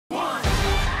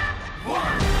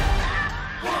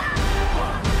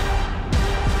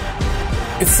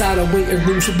Inside a waiting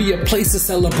room should be a place to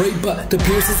celebrate, but the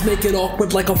Pierces make it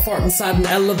awkward like a fart inside an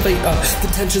elevator.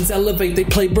 The tensions elevate, they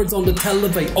play birds on the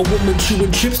televate. A woman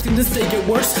chewing chips, can this day get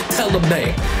worse? Tell them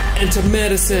they. Enter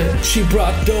Madison, she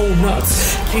brought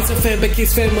donuts. Kate's a fan, but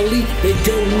Kate's family, they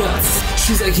go nuts.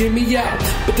 She's like, hear me out,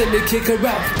 but then they kick her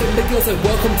out. Then Miguel's like,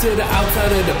 welcome to the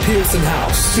outside of the Pearson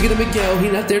house. Speaking of Miguel, he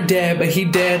not their dad, but he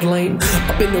dad lame.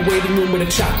 Up in the waiting room with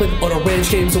a chocolate or the ranch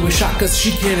games, always shock cause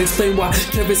she can't explain why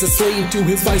Kevin's a slave to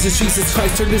his vices. Jesus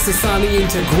Christ turned this Asani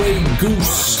into Grey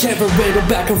Goose. Kevin ran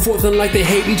back and forth and like they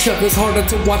hate each other. It's harder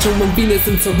to watch them when Venus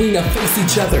and Serena face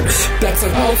each other. That's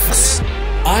like,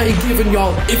 oh, I ain't giving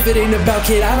y'all if it ain't about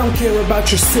Kate. I don't care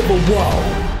about your civil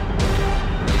war.